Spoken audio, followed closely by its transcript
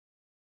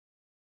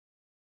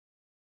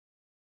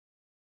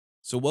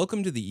So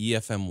welcome to the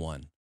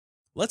EFM1.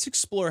 Let's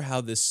explore how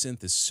this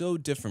synth is so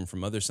different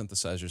from other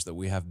synthesizers that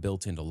we have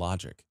built into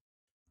Logic.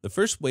 The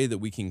first way that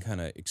we can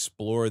kind of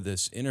explore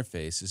this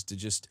interface is to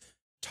just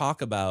talk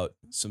about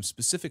some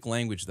specific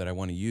language that I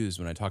want to use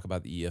when I talk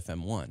about the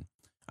EFM1.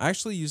 I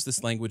actually use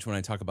this language when I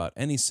talk about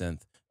any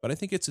synth, but I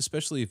think it's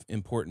especially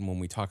important when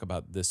we talk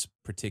about this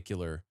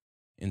particular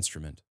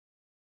instrument.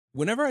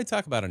 Whenever I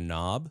talk about a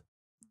knob,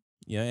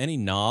 any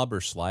knob or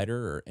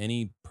slider or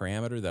any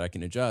parameter that I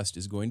can adjust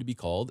is going to be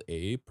called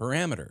a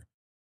parameter.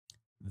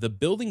 The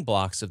building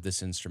blocks of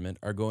this instrument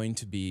are going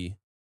to be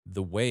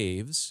the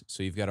waves.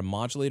 So you've got a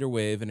modulator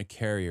wave and a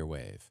carrier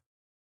wave.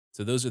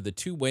 So those are the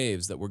two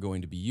waves that we're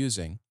going to be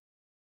using.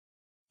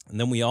 And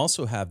then we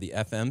also have the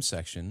FM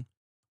section.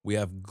 We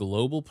have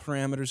global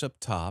parameters up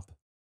top.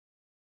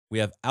 We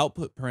have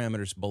output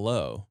parameters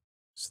below.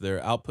 So there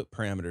are output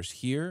parameters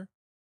here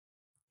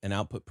and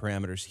output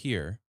parameters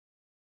here.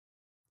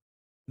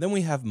 Then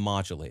we have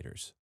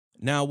modulators.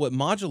 Now, what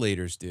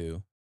modulators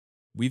do,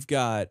 we've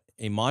got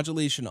a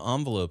modulation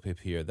envelope up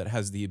here that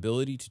has the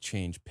ability to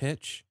change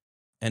pitch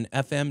and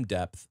FM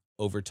depth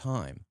over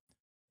time.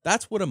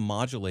 That's what a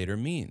modulator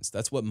means.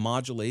 That's what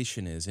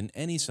modulation is in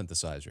any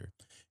synthesizer.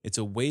 It's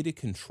a way to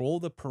control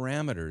the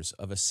parameters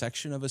of a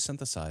section of a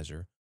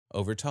synthesizer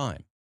over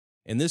time.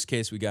 In this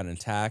case, we got an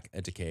attack,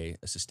 a decay,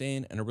 a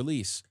sustain, and a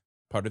release,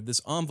 part of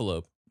this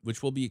envelope,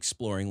 which we'll be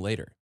exploring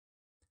later.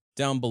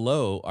 Down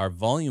below, our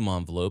volume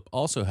envelope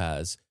also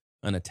has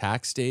an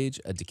attack stage,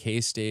 a decay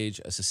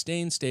stage, a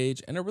sustain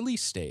stage, and a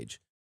release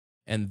stage.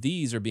 And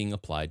these are being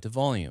applied to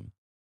volume.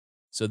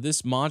 So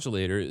this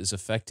modulator is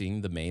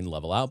affecting the main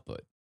level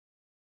output.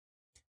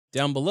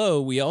 Down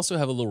below, we also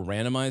have a little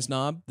randomized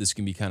knob. This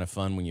can be kind of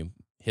fun when you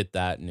hit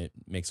that and it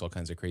makes all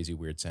kinds of crazy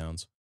weird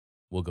sounds.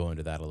 We'll go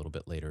into that a little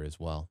bit later as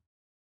well.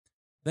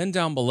 Then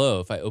down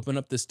below, if I open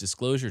up this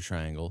disclosure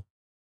triangle,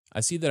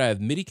 I see that I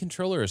have MIDI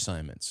controller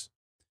assignments.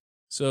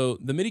 So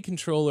the MIDI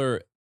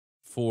controller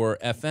for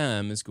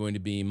FM is going to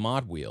be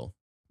mod wheel.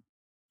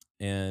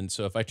 And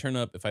so if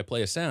I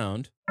play a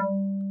sound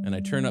and I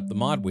turn up the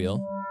mod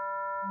wheel,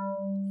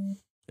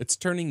 it's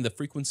turning the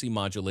frequency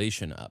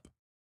modulation up.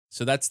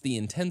 So that's the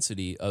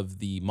intensity of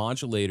the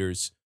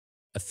modulator's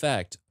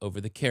effect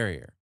over the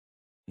carrier.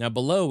 Now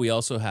below, we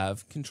also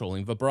have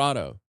controlling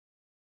vibrato.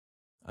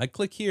 I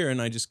click here and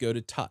I just go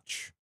to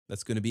touch.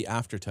 That's going to be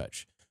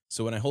aftertouch.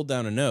 So when I hold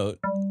down a note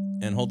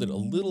and hold it a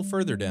little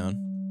further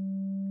down,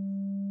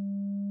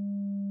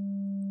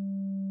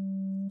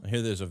 I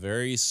hear there's a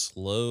very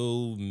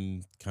slow,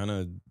 kind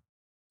of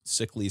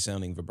sickly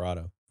sounding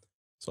vibrato.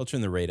 So I'll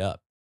turn the rate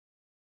up.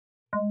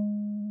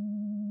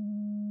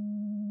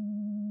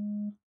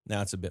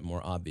 Now it's a bit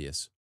more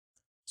obvious.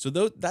 So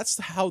that's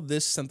how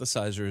this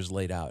synthesizer is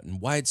laid out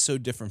and why it's so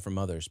different from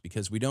others,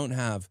 because we don't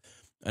have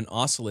an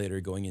oscillator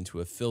going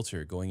into a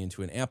filter, going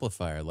into an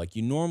amplifier like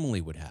you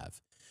normally would have.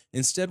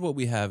 Instead, what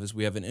we have is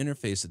we have an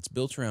interface that's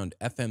built around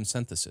FM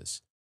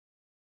synthesis.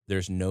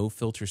 There's no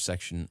filter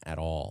section at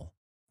all.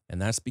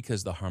 And that's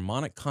because the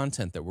harmonic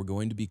content that we're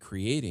going to be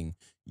creating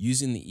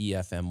using the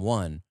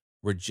EFM1,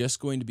 we're just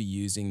going to be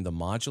using the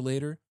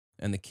modulator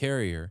and the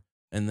carrier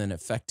and then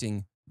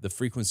affecting the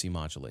frequency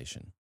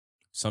modulation.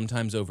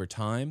 Sometimes over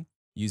time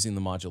using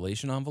the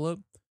modulation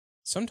envelope,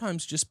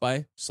 sometimes just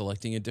by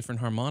selecting a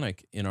different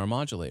harmonic in our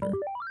modulator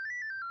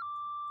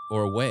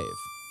or a wave.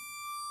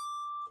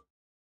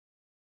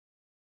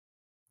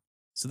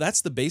 So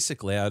that's the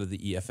basic layout of the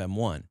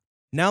EFM1.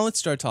 Now let's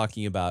start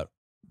talking about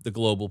the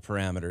global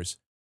parameters,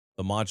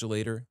 the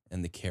modulator,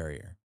 and the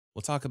carrier.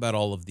 We'll talk about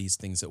all of these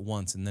things at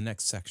once in the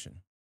next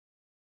section.